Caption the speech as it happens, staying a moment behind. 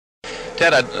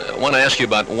Ted, I want to ask you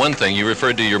about one thing. You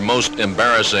referred to your most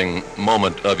embarrassing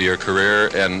moment of your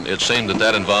career, and it seemed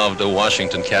that involved a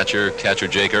Washington catcher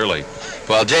Jake Early.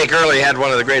 Well, Jake Early had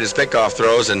one of the greatest pickoff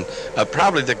throws, and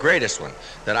probably the greatest one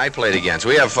that I played against.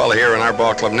 We have a fellow here in our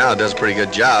ball club now that does a pretty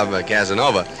good job,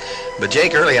 Casanova. But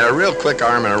Jake Early had a real quick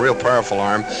arm and a real powerful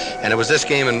arm, and it was this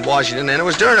game in Washington, and it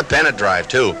was during a pennant drive,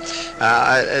 too.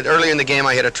 Early in the game,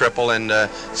 I hit a triple, and the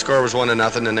score was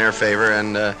 1-0 in their favor,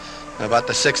 and about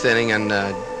the 6th inning, and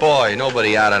boy,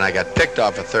 nobody out, and I got picked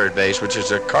off at third base, which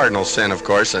is a cardinal sin, of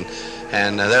course, and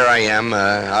there I am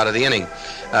out of the inning.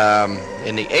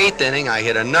 In the 8th inning, I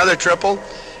hit another triple,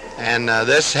 and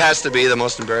this has to be the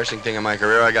most embarrassing thing in my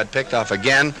career. I got picked off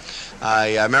again.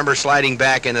 I remember sliding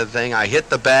back into the thing. I hit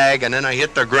the bag, and then I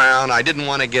hit the ground. I didn't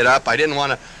want to get up. I didn't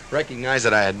want to recognize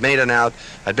that I had made an out.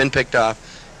 I'd been picked off,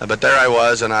 but there I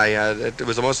was, and it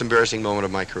was the most embarrassing moment of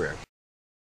my career.